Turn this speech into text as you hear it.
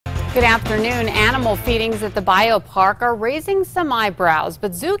Good afternoon. Animal feedings at the BioPark are raising some eyebrows,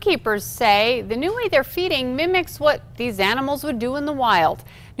 but zookeepers say the new way they're feeding mimics what these animals would do in the wild.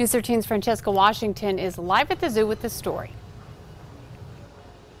 News 13's Francesca Washington is live at the zoo with the story.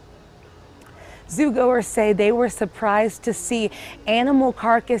 Zoogoers say they were surprised to see animal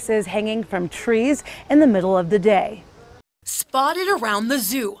carcasses hanging from trees in the middle of the day. Spotted around the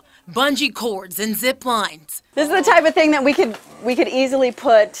zoo, bungee cords and zip lines. This is the type of thing that we could easily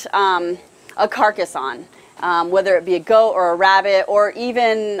put a carcass on, whether it be a goat or a rabbit or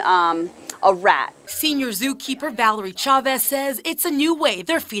even a rat. Senior zookeeper Valerie Chavez says it's a new way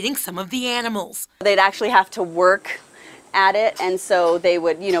they're feeding some of the animals. They'd actually have to work at it, and so they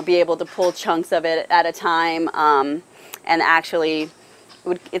would, be able to pull chunks of it at a time, and actually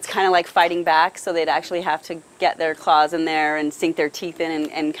it's kind of like fighting back, so they'd actually have to get their claws in there and sink their teeth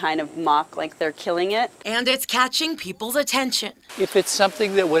in and kind of mock like they're killing it. And it's catching people's attention. If it's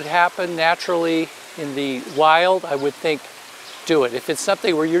something that would happen naturally in the wild, I would think do it. If it's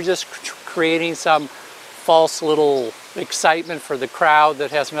something where you're just creating some false little excitement for the crowd that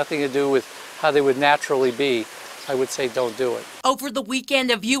has nothing to do with how they would naturally be, I would say don't do it. Over the weekend,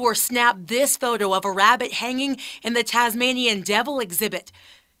 a viewer snapped this photo of a rabbit hanging in the Tasmanian Devil exhibit,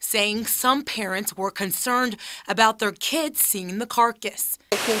 saying some parents were concerned about their kids seeing the carcass.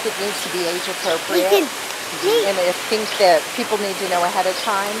 I think it needs to be age appropriate, and I think that people need to know ahead of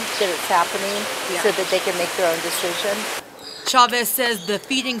time that it's happening so that they can make their own decision. Chavez says the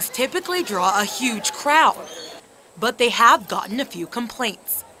feedings typically draw a huge crowd, but they have gotten a few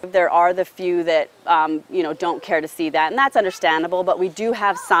complaints. There are the few that don't care to see that, and that's understandable, but we do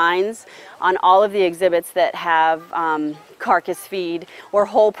have signs on all of the exhibits that have carcass feed or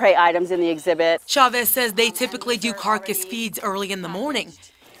whole prey items in the exhibit. Chavez says they typically do carcass feeds early in the morning,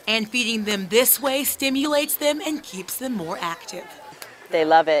 and feeding them this way stimulates them and keeps them more active. They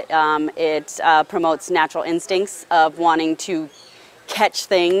love it. It promotes natural instincts of wanting to catch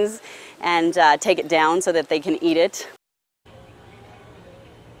things and take it down so that they can eat it.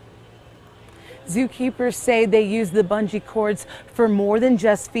 Zookeepers say they use the bungee cords for more than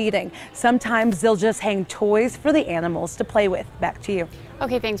just feeding. Sometimes they'll just hang toys for the animals to play with. Back to you.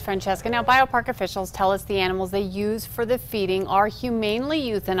 Okay, thanks, Francesca. Now, BioPark officials tell us the animals they use for the feeding are humanely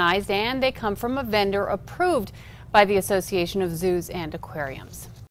euthanized and they come from a vendor approved by the Association of Zoos and Aquariums.